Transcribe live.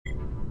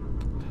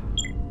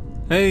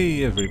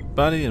Hey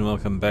everybody, and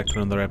welcome back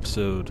to another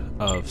episode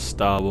of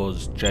Star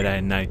Wars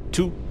Jedi Knight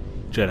II,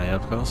 Jedi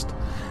Outcast.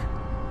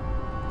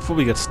 Before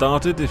we get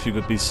started, if you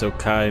could be so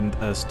kind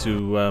as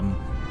to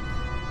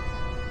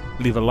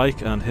leave a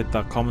like and hit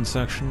that comment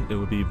section, it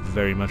would be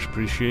very much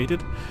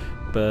appreciated.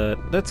 But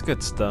let's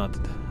get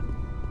started.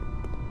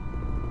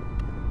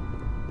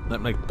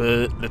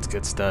 Let's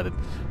get started.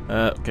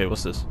 Okay,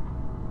 what's this?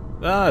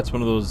 Ah, it's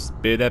one of those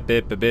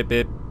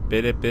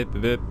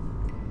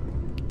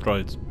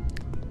droids.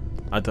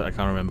 I can't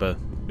remember.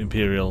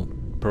 Imperial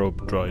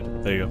probe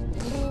droid. There you go.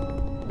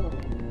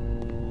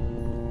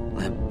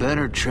 I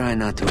better try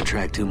not to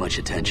attract too much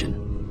attention.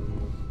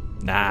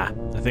 Nah,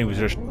 I think we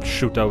just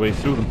shoot our way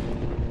through them.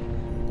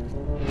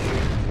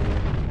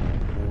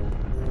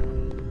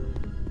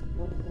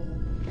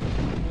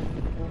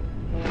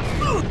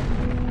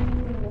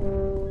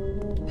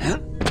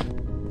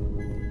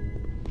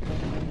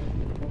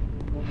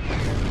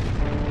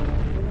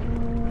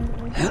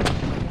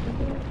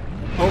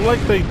 Oh,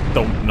 like they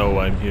don't know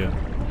I'm here.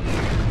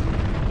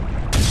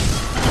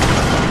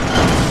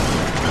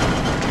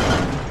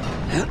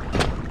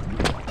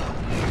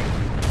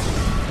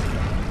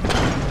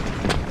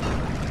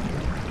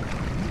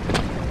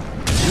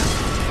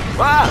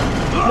 Ah!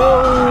 No!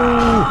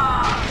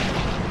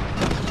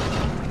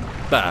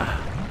 Bah.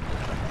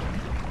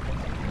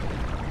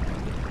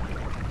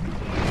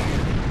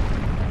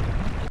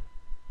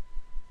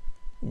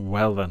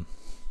 Well then.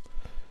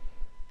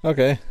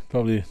 Okay,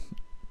 probably.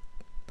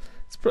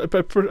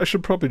 I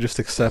should probably just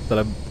accept that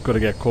I'm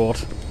gonna get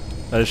caught.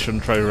 I just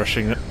shouldn't try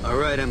rushing it.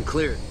 Alright, I'm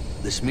clear.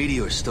 This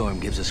meteor storm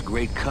gives us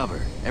great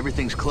cover.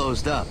 Everything's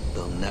closed up.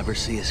 They'll never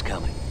see us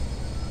coming.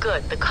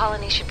 Good. The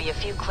colony should be a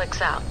few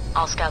clicks out.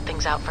 I'll scout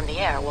things out from the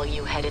air while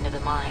you head into the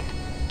mine.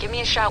 Give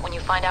me a shout when you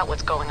find out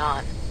what's going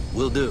on.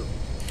 Will do.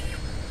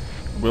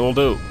 Will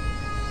do.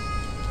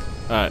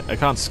 Alright, I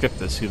can't skip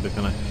this either,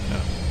 can I?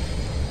 No.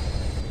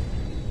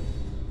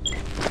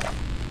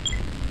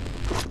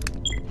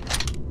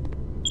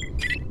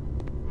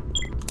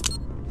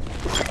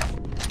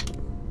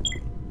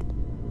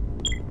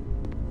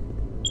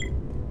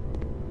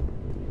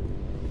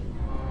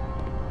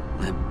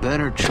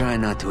 Better try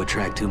not to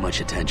attract too much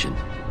attention.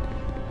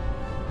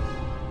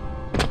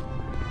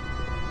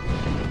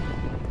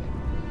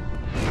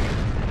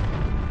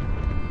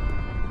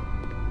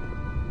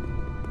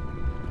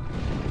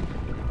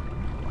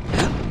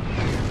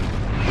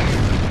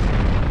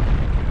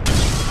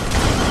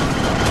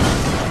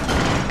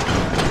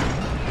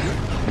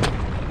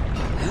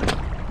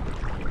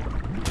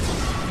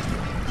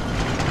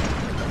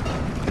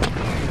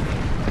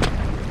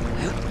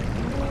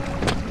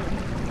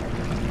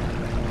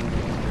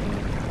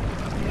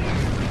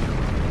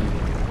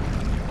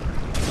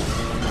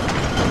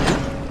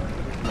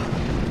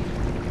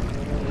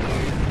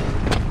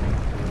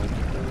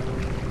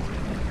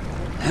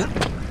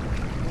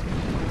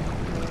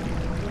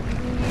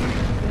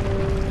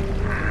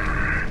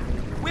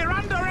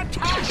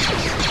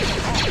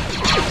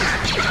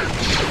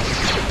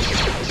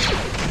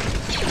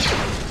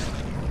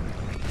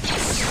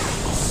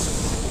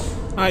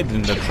 I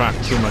didn't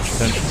attract too much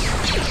attention.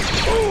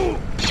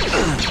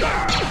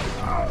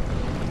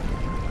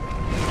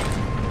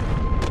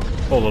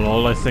 All in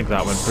all, I think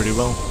that went pretty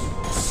well.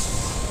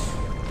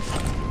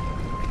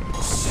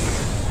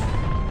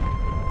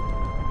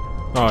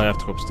 Oh, I have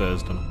to go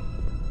upstairs, don't I?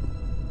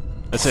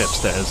 I say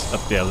upstairs,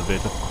 up the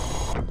elevator.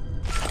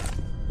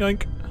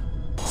 Yoink.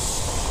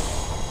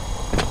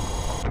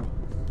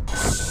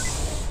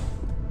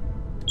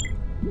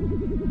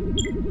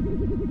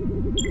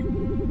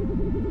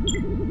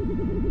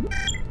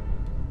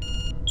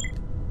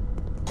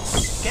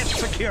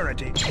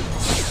 Security.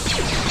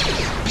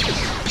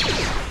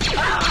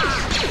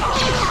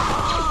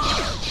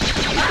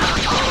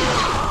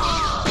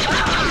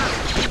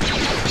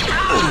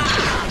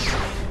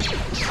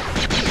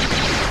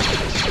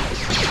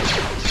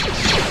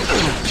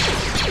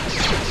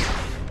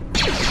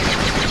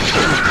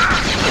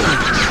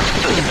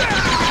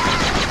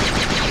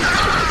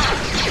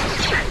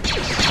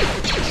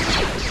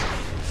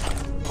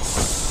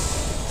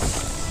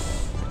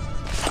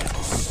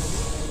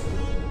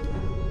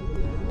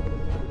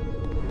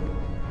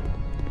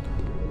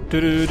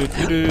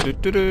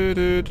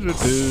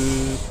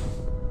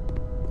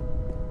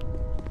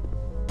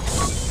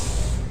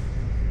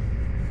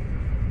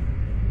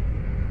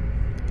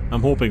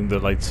 I'm hoping the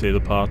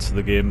lightsaber parts of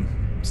the game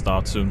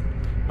start soon.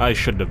 I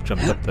should have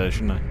jumped up there,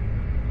 shouldn't I?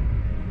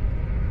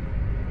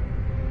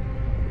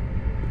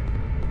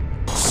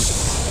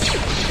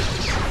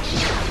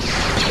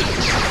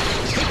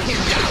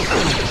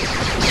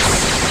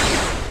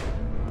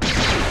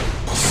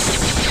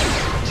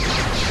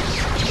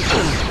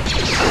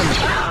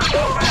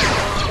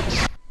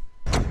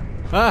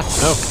 Ah,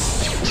 no.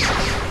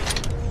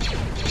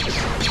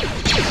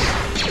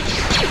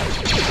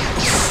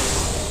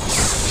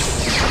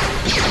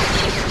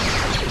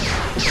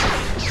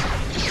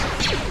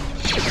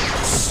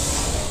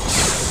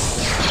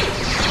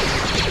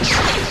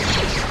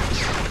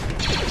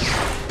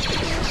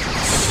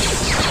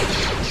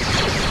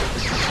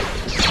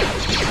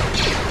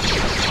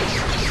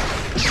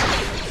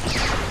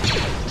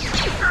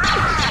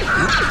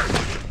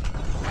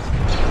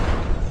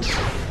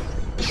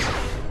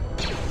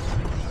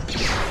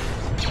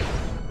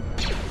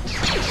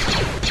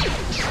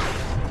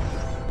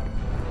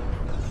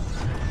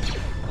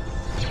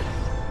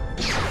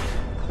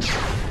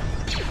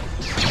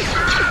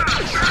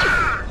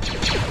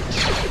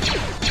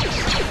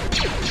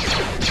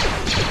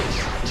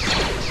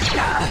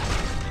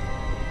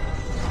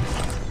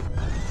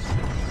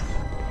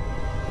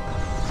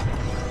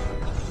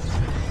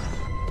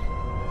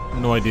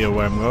 no idea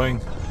where I'm going.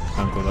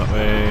 Can't go that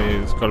way.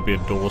 There's got to be a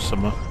door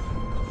somewhere.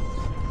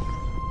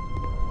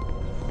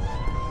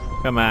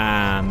 Come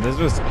on, there's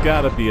just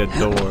got to be a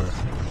door.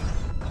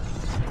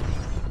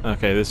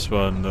 Okay, this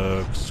one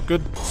looks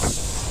good.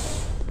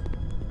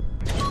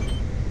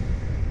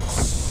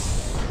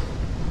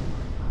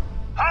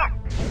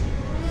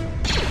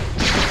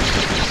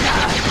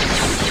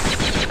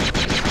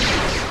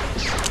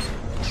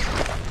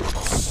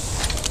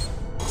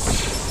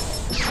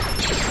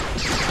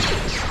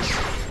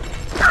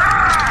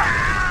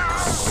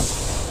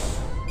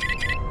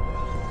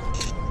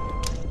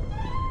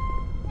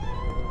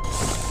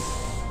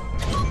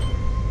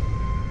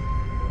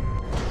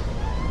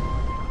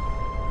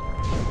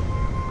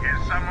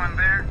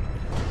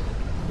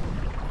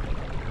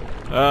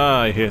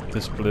 Ah, I hate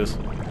this place.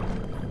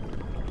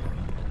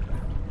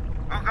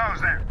 who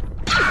goes there?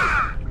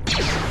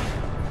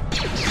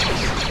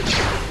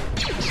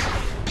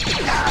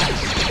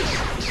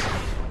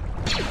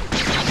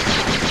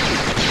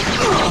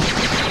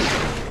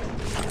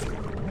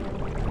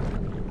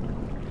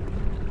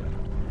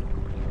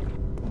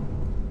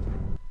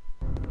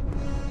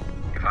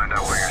 You find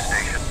out where you're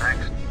stationed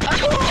next?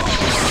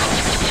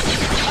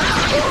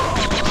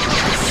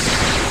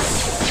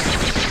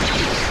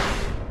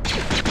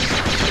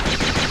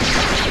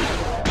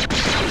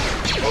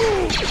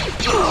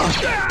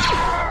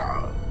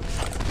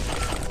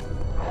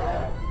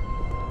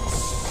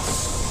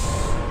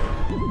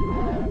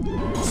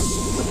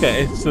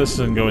 Okay, so this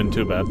isn't going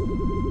too bad.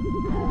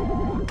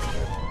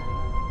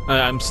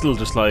 I'm still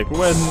just like,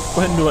 when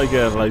do I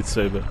get a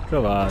lightsaber?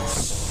 Come on.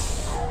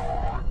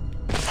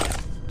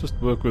 Just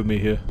work with me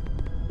here.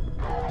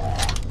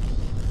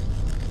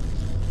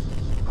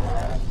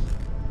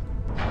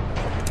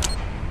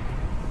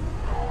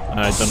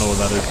 I don't know what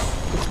that is.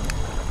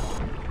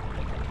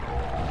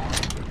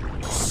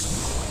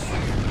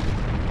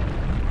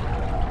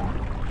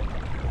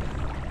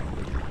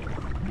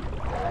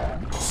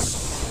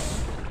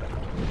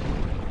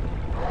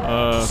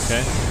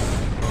 Okay.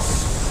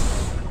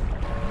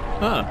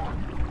 Ah.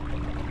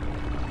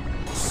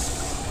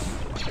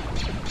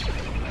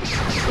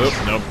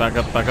 Oh, no, back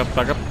up, back up,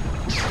 back up.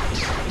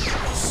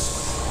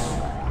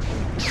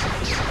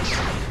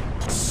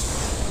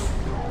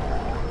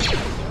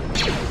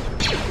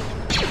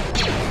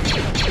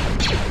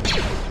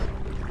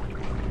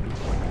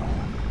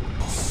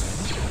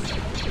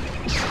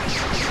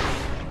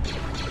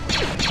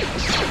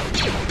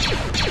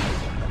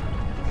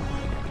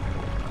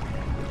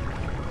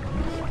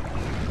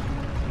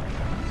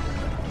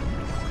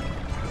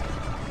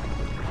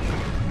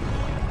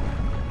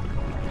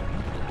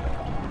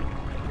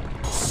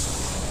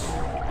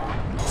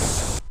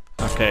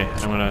 Okay,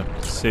 I'm gonna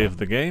save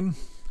the game,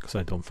 because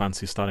I don't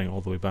fancy starting all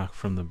the way back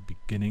from the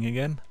beginning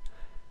again.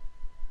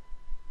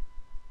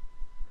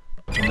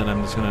 And then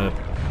I'm just gonna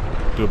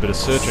do a bit of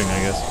searching, I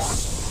guess.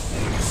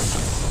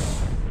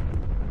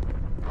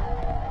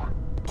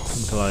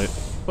 Until I...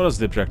 What is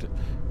the objective?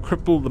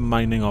 Cripple the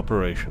mining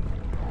operation.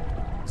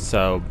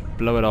 So,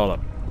 blow it all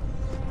up.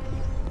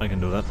 I can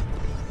do that.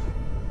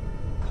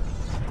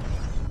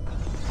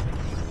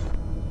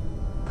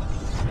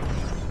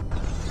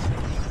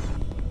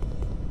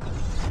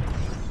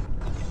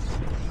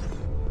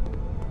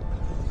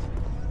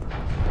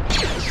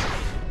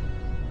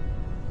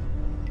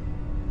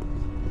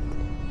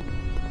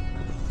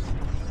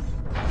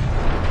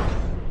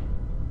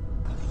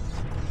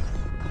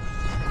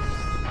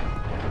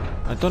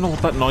 I don't know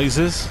what that noise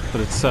is, but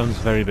it sounds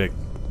very big.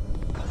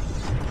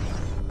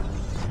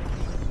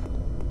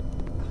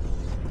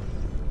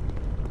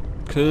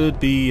 Could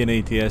be an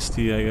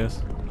ATST, I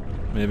guess.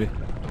 Maybe.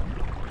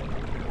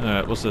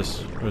 Alright, what's this?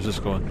 Where's this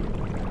going?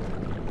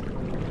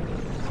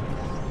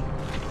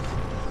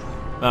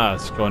 Ah,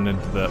 it's going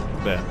into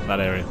that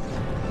area.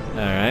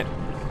 Alright.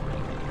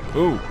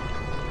 Ooh.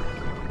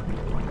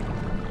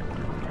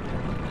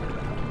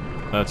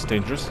 That's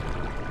dangerous.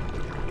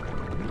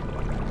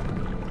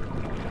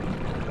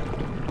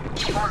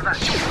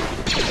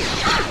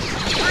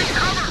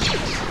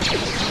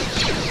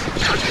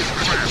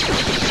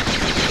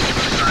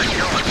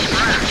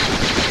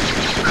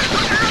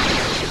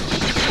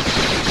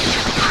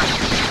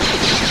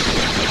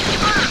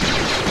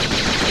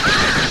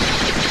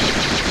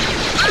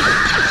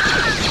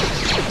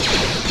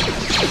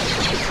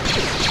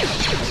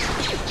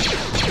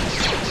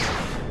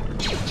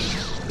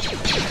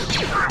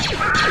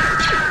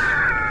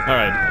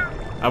 Alright,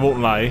 I won't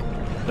lie,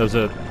 there was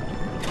a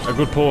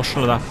good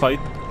portion of that fight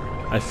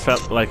I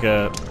felt like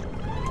a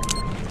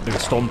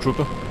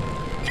stormtrooper.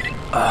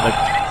 Like,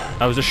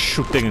 I was just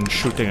shooting and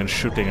shooting and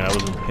shooting and I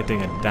wasn't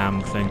hitting a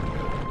damn thing.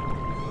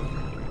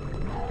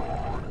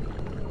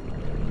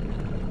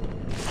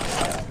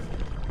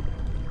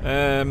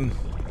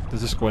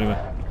 Does this go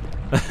anywhere?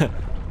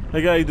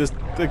 Like, I just...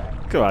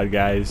 come on,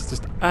 guys,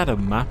 just add a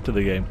map to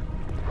the game.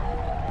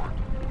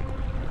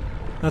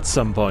 At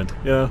some point,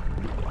 you know.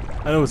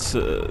 I know it's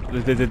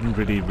they didn't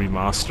really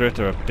remaster it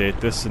or update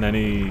this in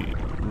any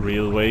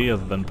real way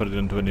other than put it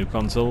into a new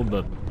console,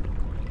 but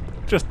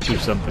just do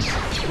something.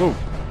 Whoa.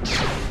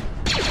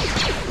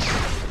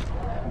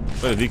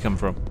 Where did he come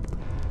from?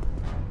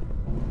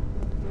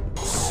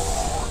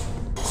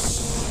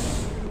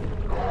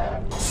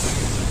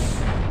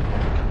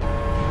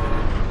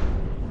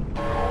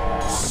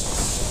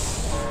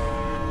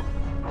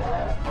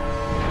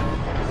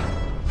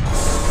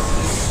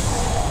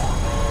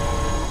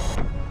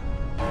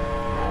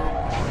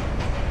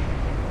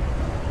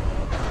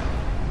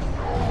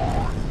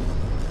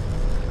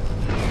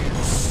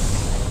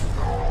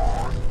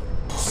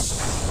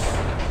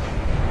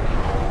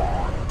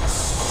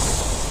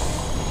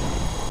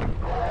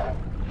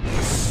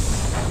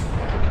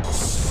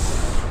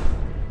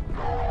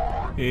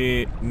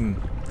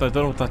 I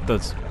don't know what that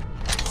does.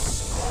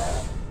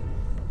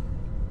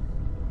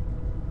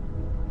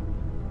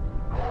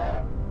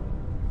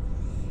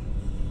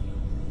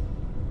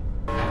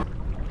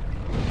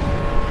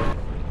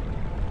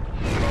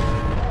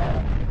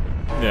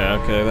 Yeah,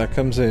 okay, that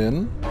comes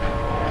in.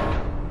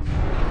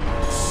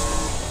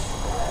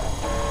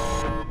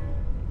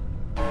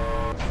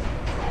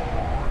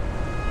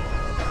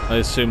 I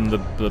assume the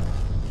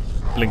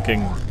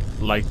blinking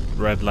light,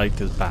 red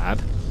light is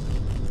bad.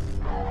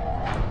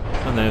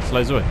 And then it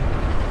flies away.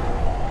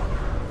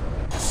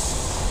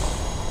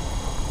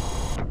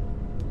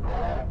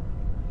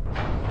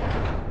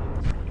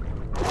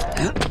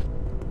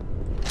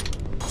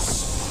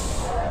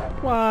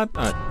 What?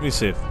 Alright, let me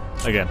save.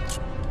 Again.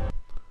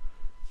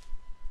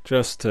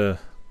 Just to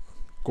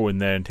go in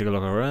there and take a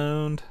look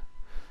around.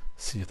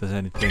 See if there's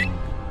anything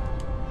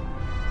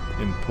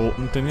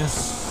important in here.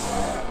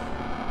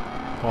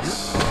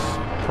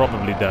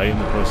 Probably die in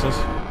the process.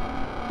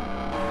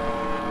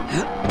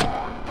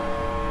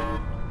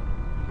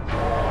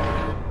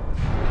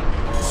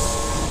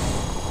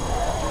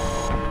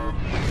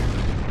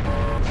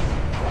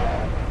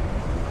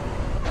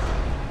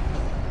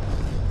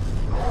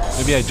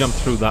 Maybe I jumped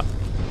through that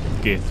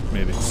gate,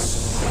 maybe.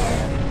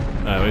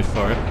 Wait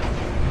for it.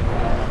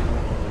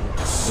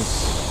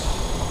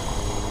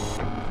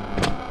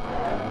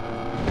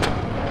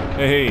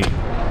 Hey!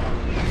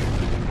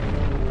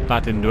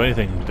 That didn't do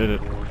anything, did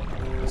it?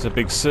 It's a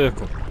big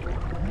circle.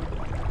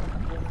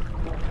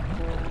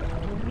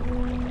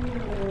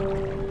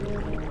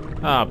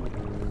 Ah,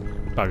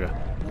 bugger.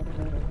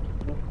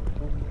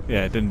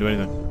 Yeah, it didn't do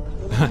anything.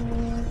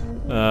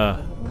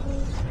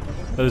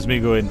 That was me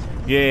going,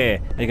 yeah,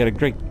 I got a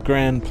great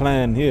grand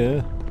plan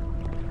here.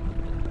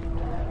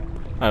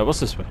 Alright,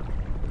 what's this way?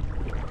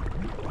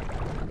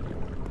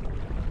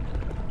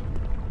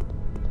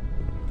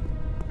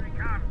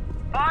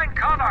 Find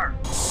cover!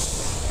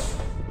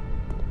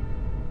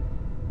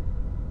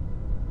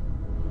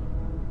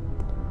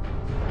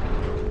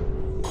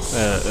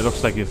 It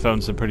looks like you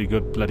found some pretty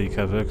good bloody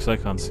cover, because I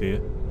can't see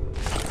it.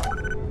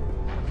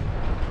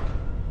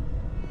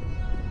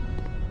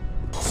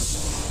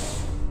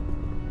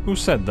 Who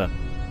said that?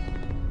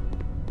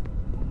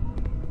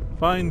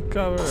 Find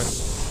cover!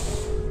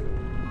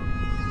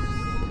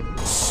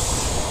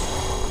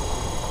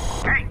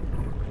 Hey!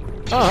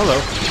 Oh, hello.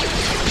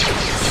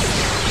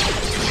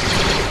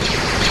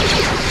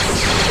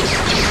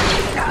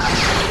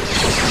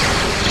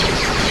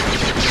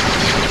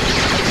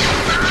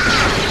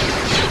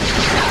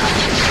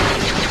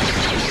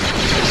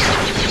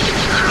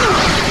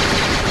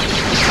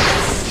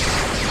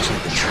 Looks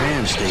like the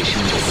tram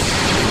station.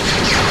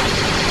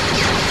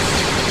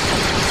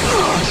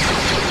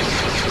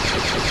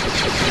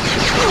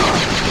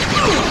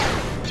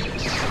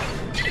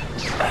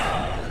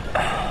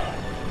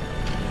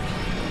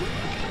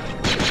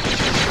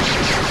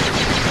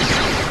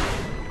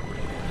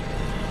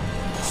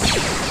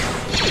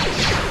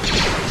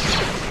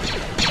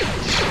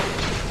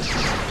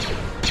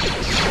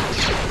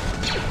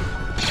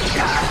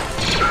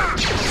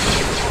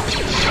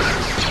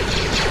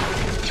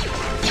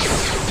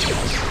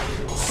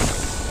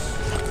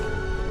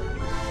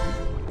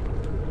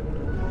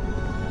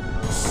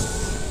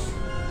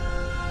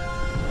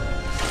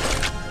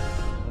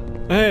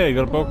 Hey, you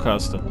got a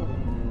bowcaster.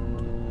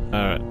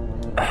 Alright.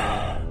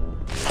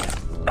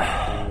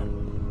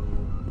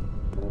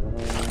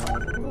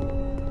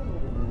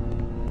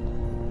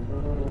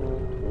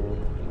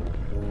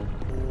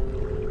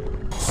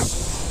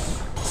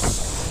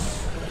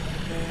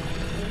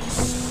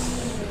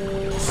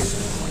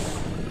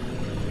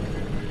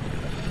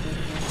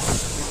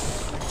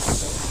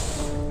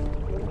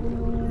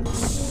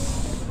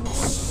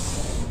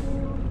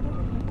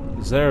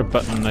 Is there a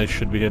button I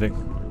should be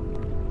hitting?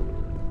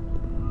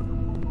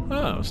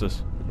 Oh, what's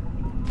this?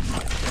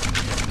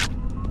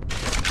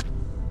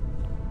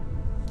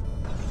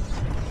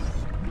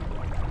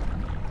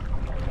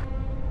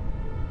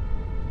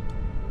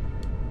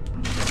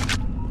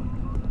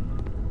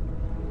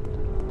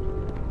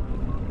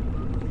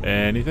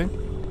 Anything?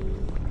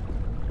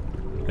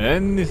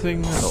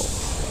 Anything at all?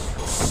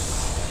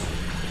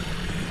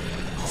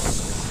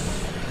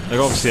 Like,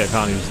 obviously I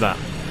can't use that.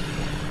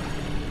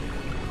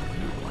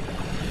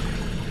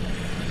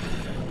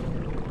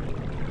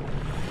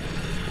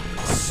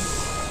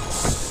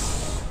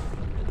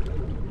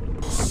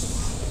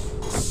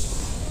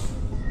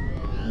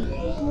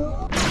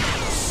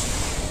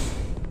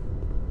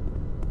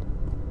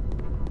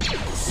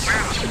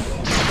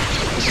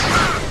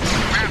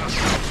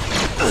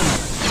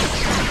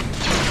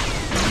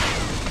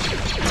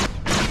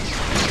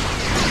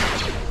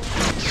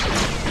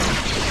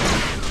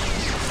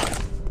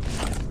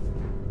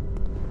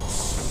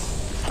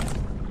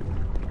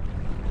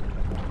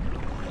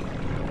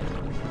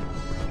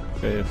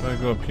 If I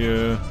go up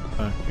here,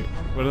 back here.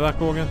 Where did that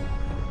go again?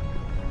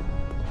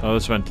 Oh,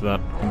 this went to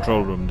that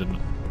control room, didn't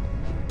it?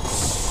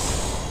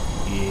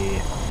 Yeah.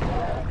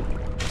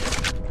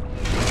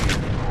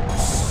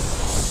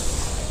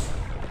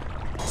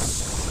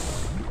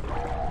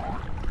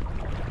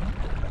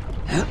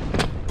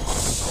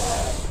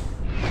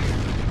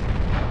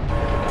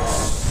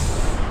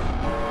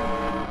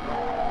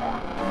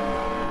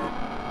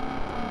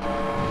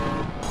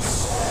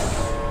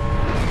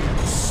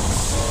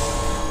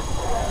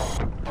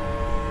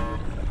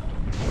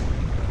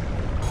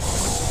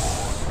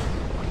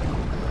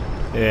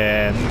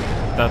 And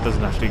that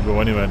doesn't actually go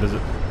anywhere, does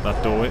it?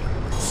 That doorway?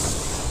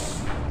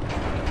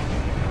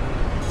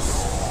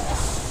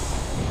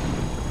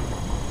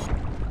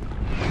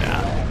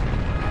 Nah.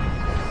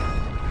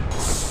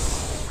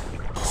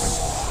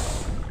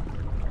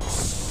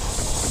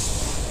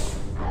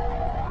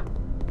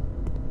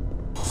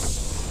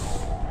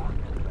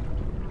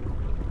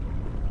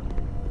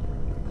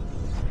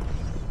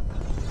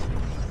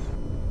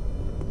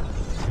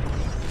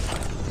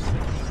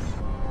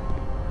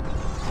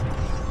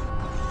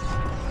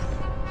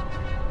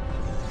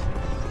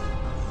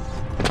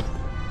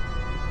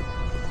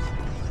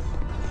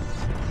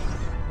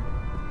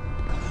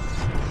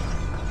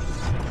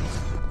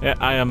 Yeah,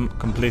 I am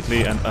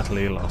completely and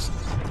utterly lost.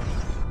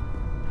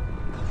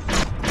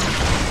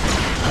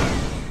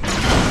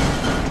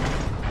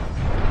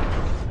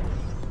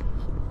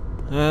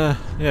 Yeah,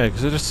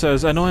 because it just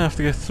says, I know I have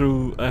to get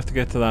through, I have to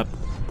get to that,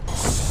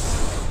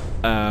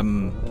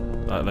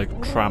 that, like,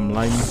 tram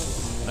line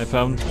I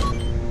found.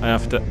 I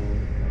have to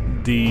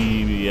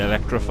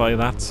de-electrify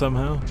that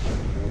somehow.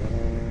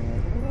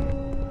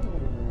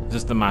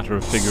 Just a matter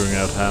of figuring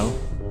out how.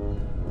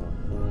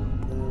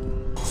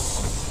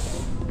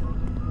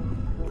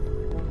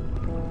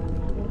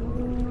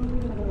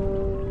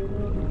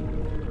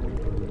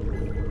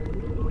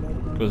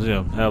 Because,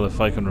 yeah, hell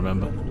if I can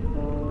remember.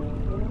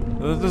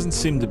 There doesn't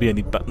seem to be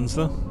any buttons,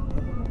 though.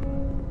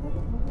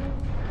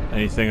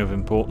 Anything of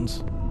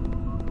importance.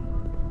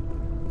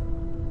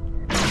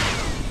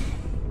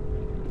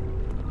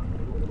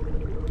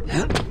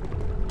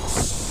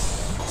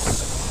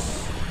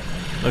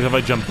 Like, if I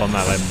jump on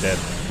that, I'm dead.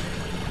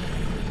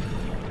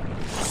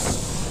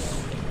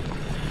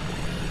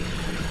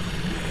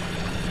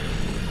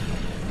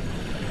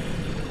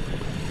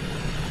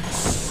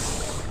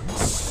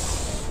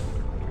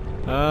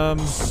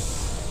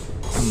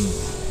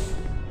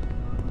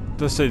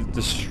 Does say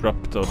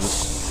disrupt or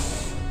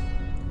just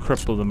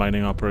cripple the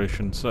mining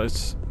operation, so I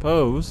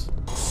suppose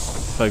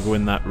if I go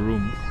in that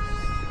room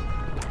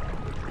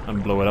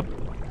and blow it up,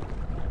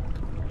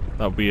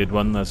 that weird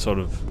one that sort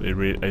of,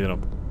 you know,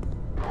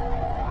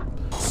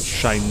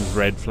 shines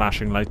red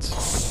flashing lights.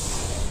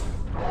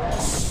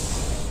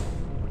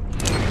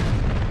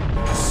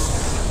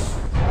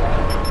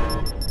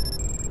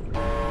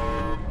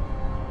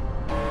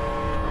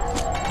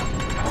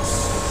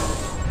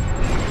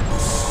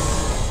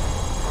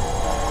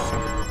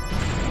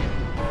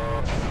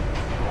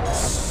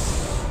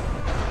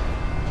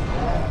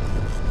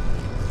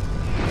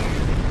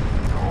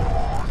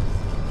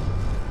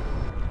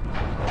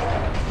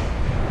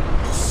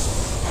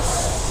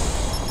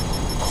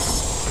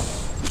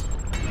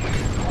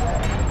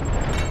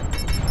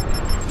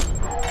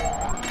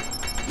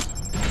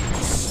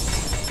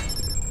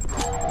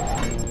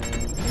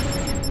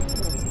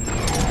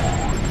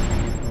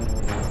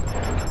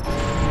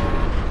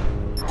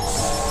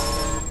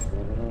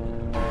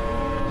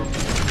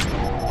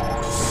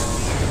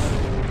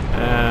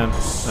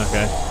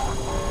 Okay.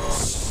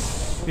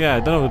 Yeah, I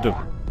don't know what to do.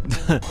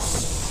 I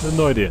have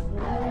no idea.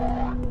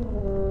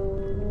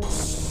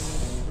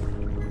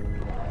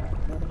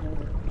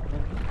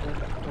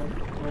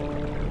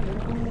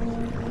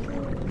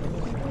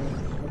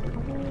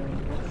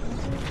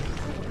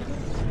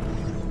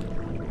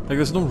 Like,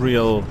 there's no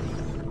real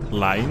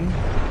line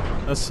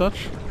as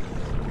such,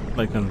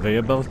 like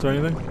conveyor belt or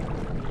anything.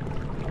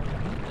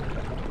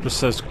 Just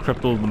says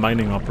cripple the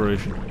mining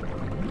operation.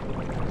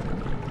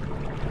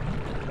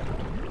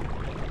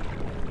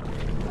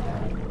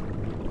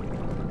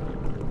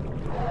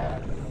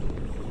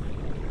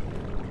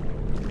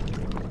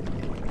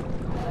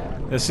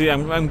 You see,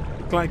 I'm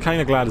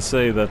kind of glad to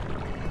say that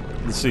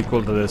the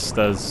sequel to this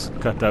does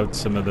cut out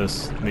some of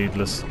this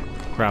needless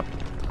crap.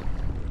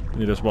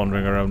 You're just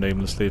wandering around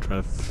aimlessly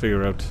trying to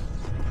figure out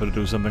how to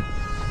do something.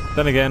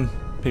 Then again,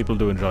 people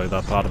do enjoy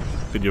that part of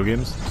video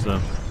games, so...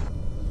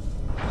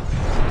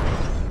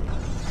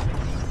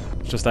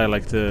 It's just I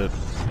like to...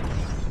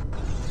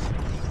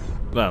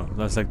 Well,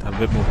 I just like to have a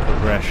bit more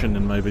progression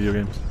in my video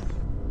games.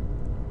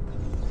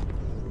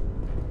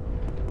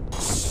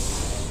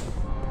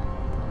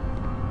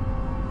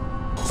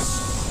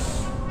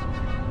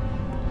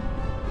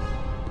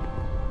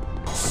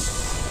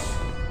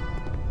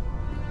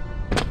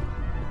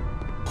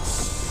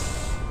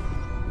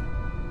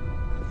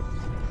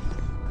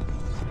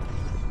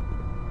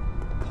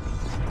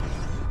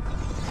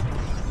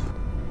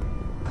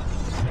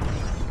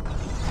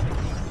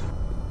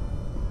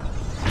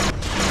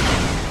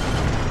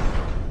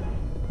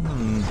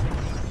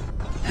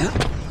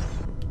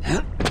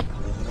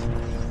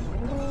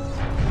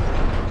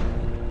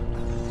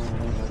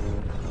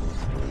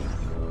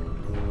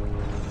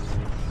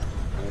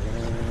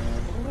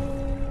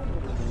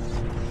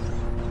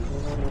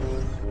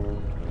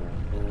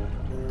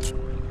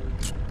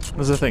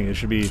 There's the thing, it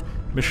should be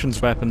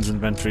missions, weapons,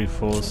 inventory,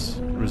 force,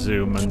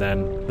 resume, and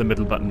then the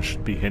middle button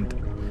should be hint.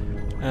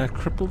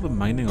 Cripple the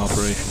mining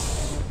operation.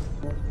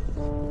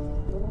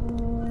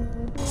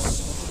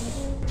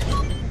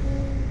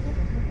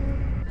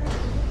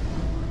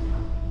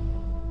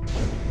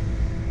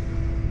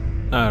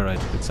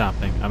 Alright, it's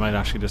happening. I might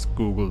actually just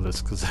Google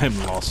this because I'm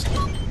lost.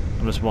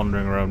 I'm just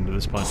wandering around at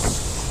this point.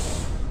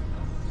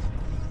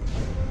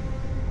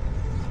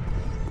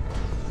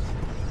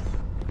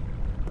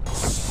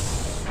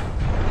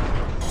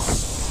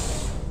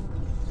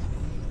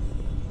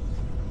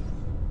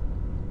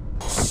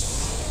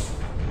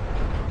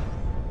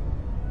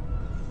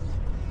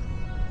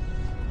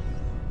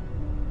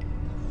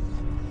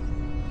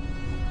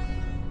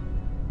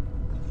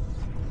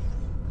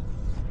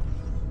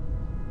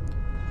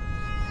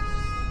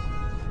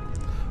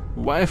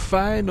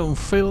 Wi-Fi, don't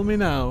fail me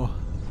now.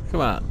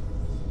 Come on.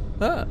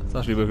 Ah, it's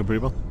actually working pretty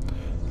well.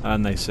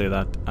 And they say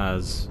that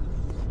as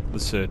the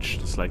search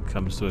just like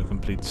comes to a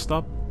complete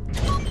stop.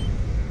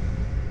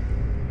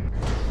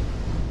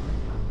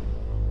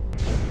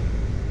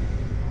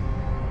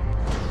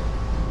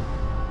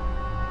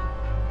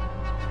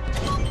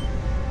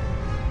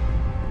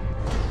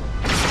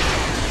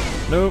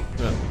 Nope.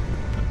 No.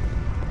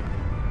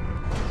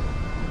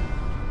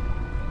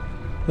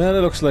 Well,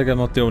 it looks like I'm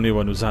not the only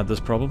one who's had this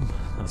problem.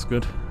 That's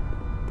good.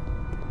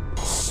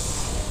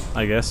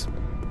 I guess.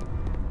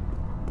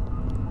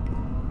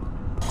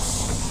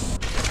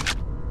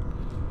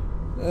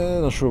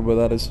 Not sure where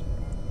that is.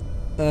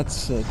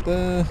 That's it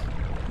there.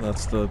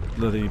 That's the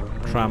bloody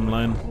tram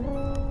line.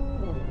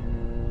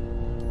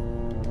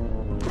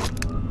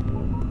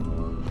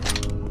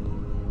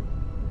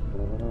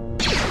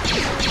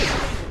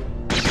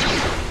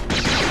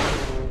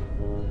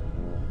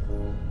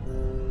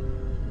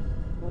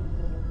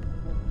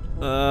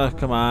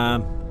 Come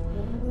on.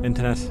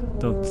 Internet,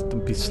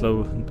 don't be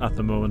slow at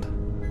the moment.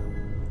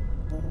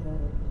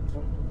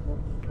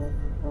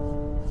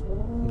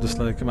 I'm just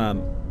like, come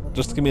on.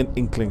 Just give me an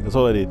inkling, that's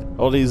all I need.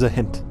 All I need is a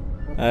hint.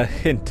 A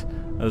hint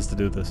as to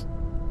do this.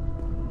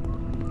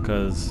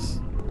 Because,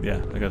 yeah,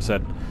 like I've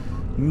said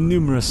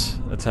numerous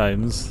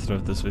times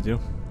throughout this video,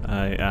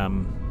 I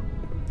am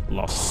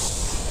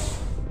lost.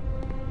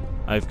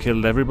 I've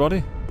killed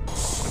everybody.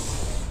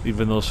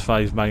 Even those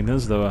 5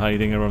 miners that were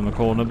hiding around the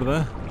corner over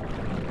there.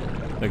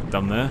 Like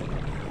down there.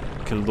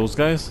 Killed those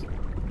guys.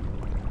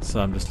 So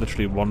I'm just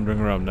literally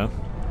wandering around now.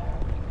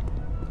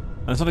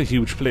 And it's not a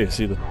huge place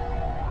either.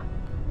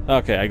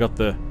 Okay, I got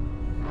the...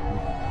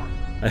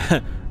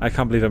 I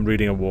can't believe I'm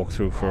reading a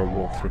walkthrough for a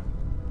walkthrough.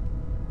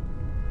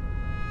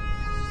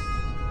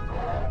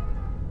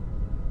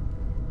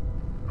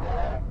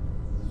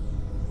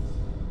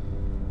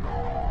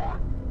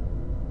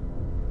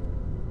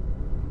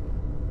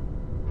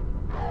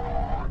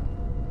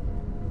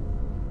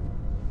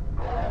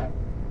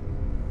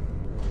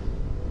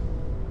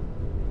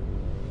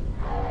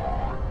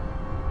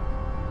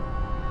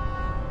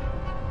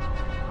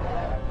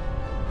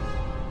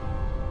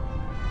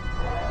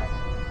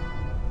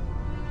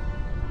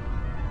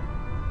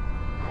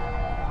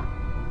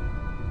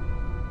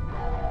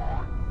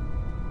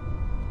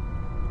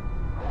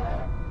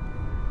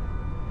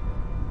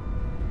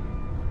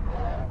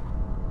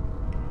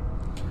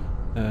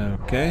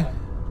 Okay.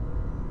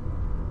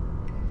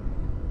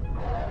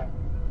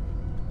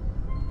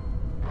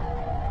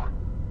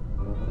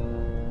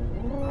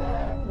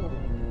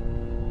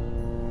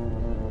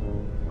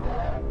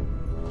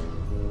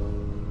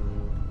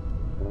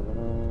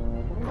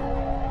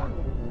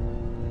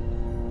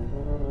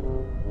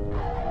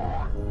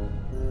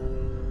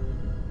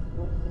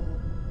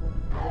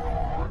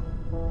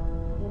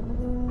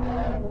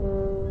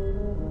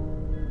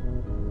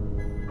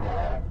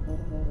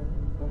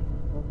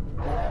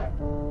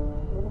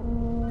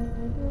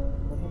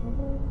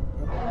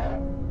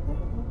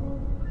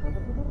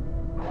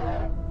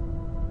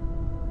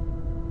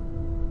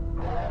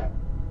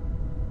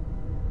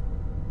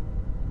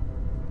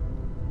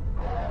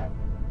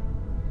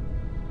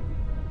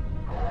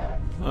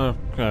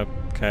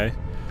 Okay.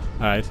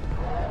 Alright.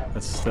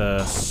 That's,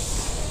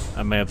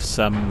 I may have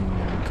some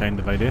kind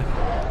of idea.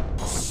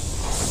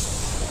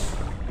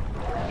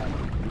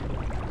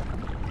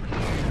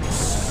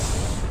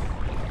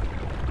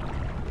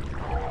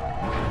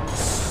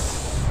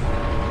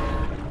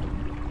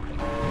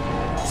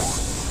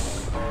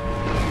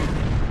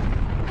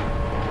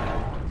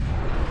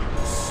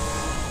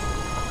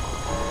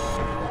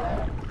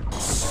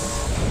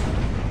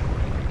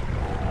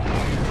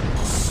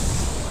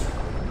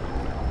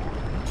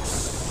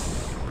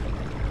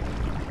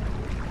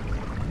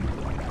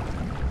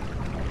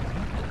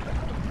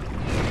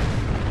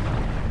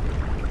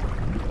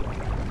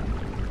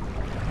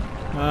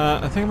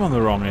 I think I'm on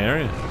the wrong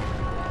area.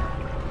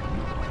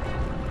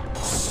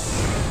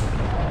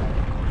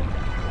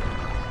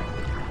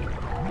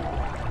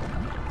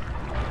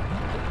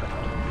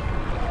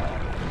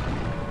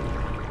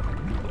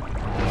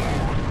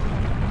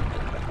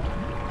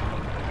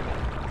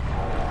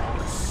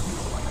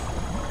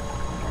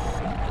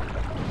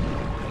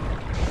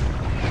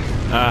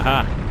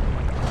 Aha!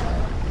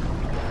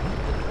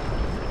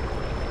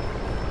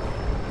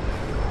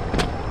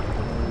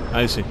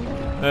 I see.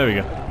 There we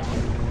go.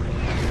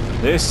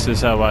 This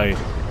is how I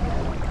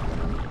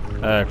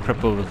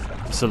cripple the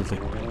facility.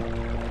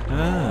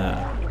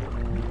 Ah.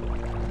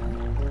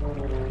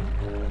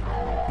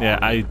 Yeah,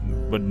 I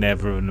would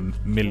never in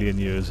a million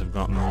years have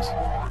gotten this.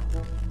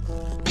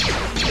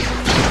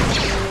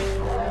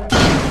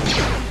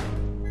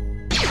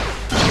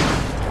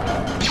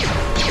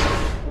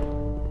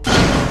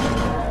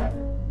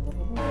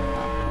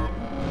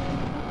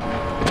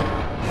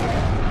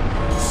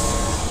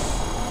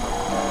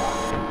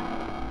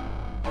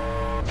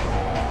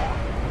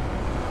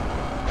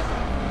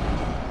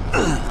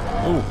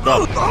 Oh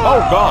god! Oh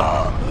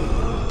god!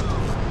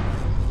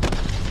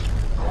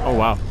 Oh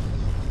wow!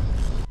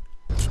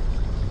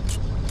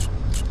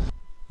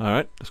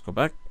 Alright, let's go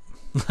back.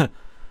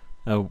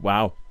 Oh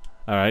wow.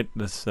 Alright,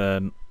 let's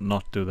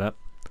not do that.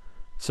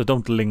 So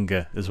don't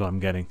linger is what I'm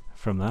getting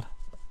from that.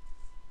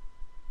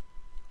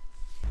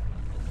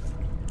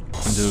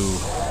 You can do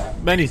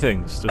many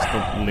things, just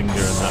don't linger in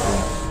that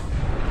room.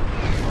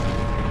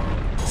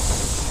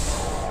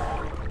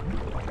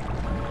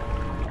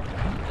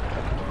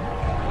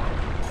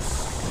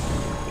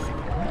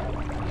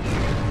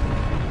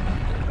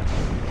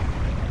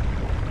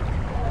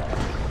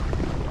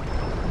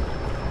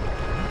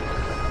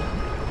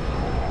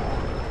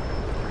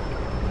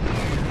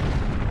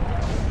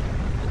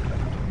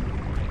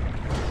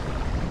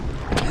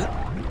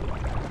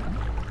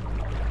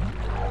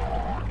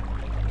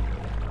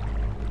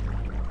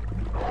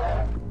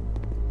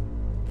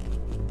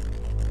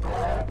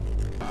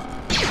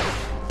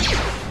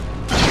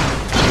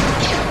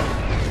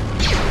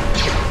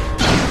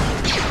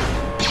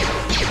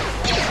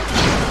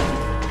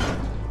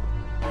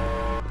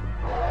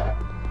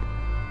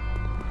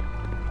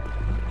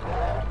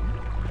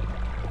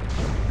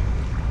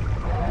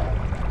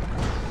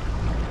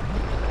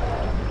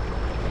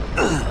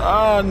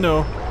 Oh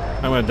no,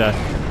 I'm gonna die.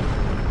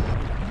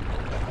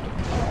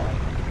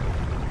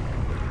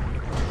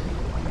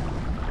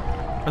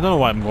 I don't know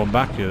why I'm going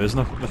back here, there's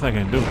nothing I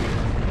can do.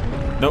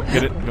 Nope,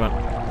 get it, come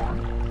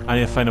on. I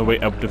need to find a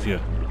way out of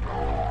here.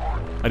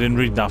 I didn't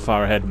read that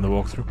far ahead in the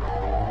walkthrough.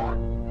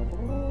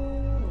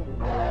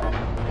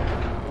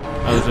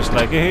 I was just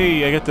like,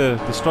 hey, I get to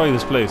destroy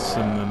this place,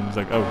 and then it's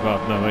like, oh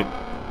god, no, wait.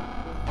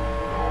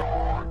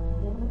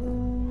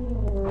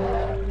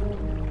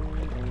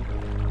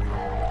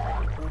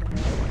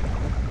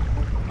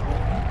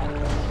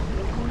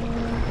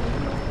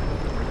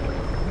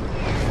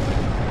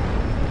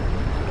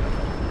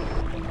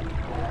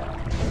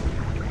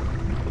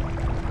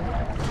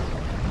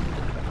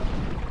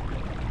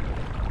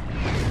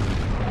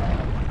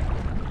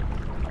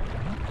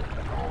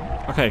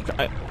 Okay,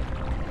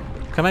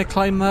 can I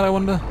climb that, I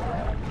wonder?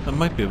 I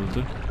might be able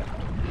to.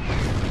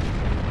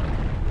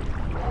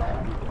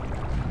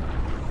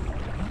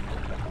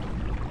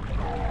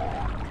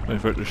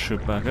 Wait for it to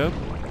shoot back up.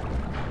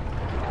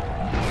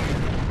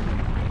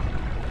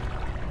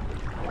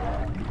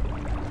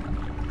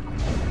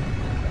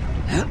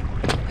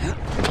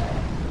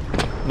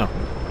 No.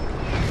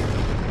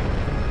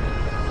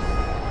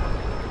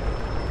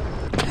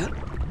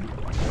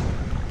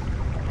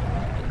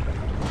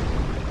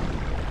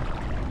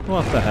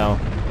 What the hell?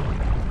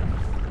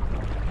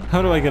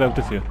 How do I get out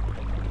of here?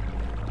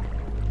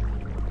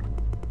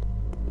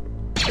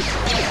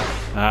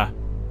 Ah,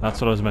 that's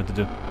what I was meant to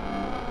do.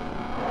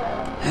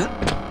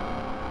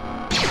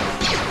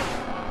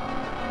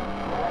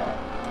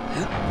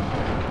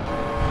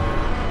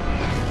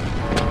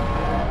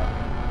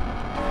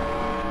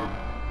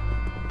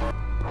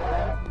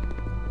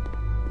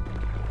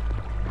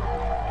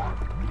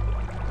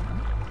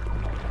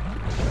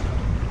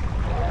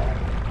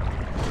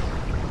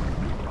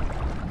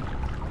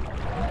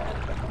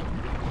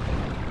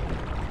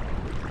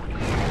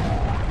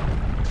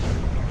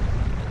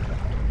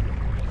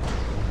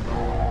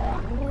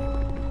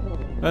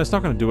 It's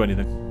not going to do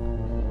anything.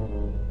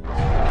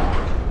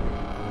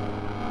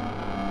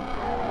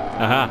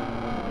 Aha!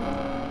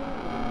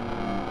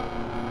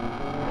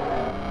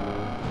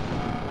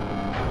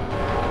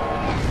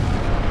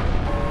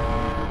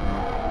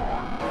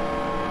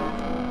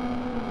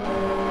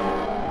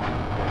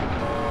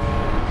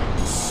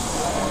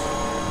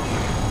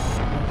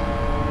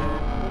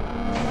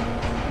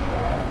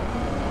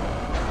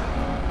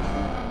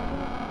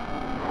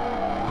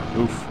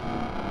 Oof.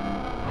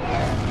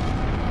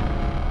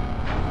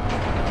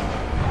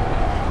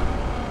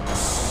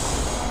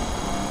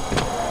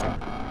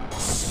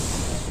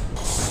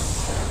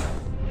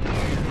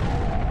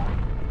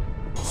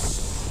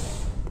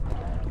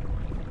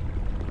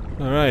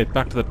 Alright,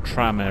 back to the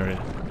tram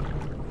area.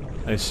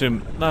 I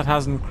assume that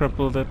hasn't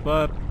crippled it,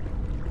 but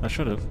I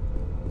should have.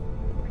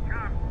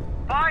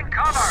 Find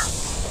cover!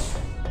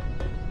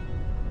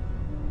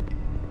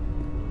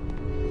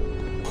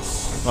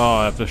 Oh,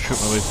 I have to shoot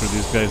my way through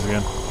these guys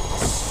again.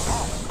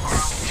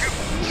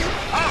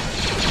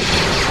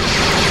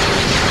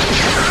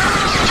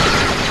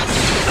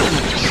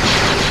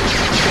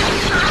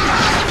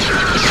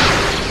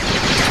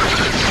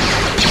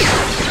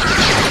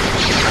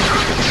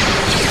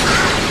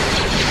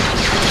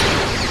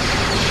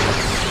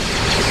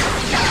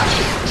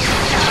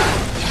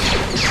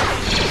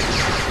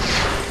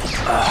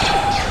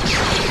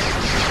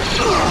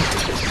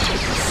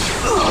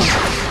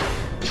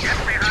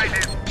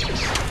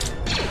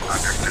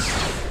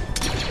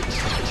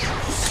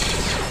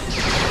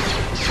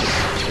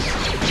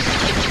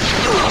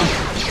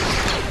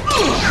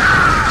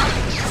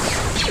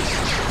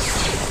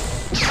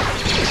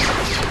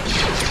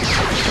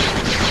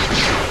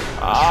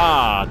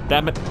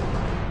 Damn it.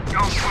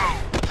 Don't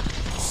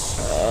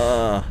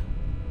move.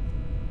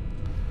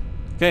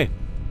 Okay.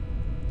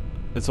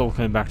 It's all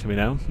coming back to me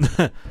now.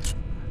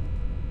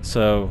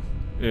 So,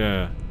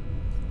 yeah.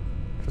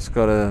 Just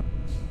gotta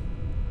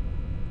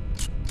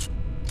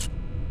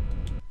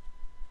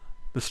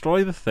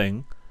destroy the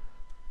thing.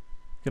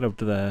 Get up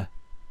to there.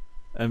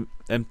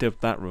 Empty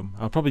up that room.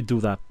 I'll probably do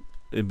that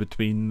in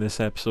between this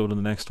episode and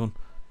the next one.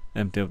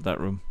 Empty up that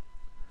room.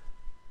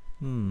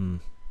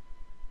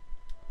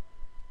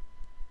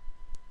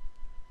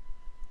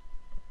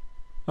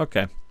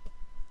 Okay.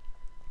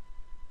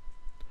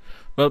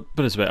 Well, put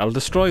it this way, I'll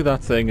destroy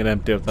that thing and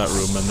empty up that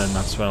room, and then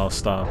that's when I'll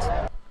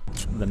start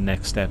the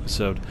next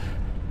episode.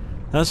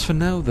 As for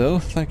now, though,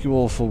 thank you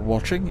all for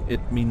watching.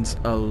 It means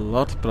a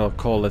lot, but I'll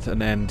call it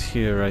an end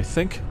here, I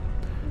think.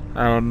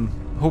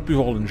 Hope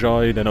you all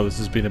enjoyed. I know this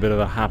has been a bit of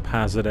a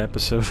haphazard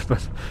episode,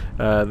 but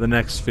the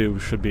next few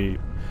should be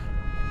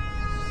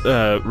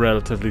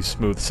relatively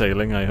smooth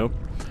sailing, I hope.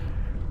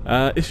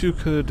 If you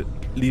could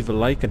leave a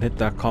like and hit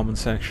that comment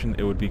section,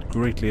 it would be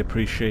greatly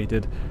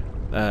appreciated.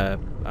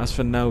 As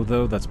for now,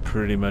 though, that's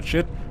pretty much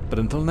it. But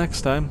until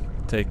next time,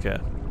 take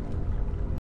care.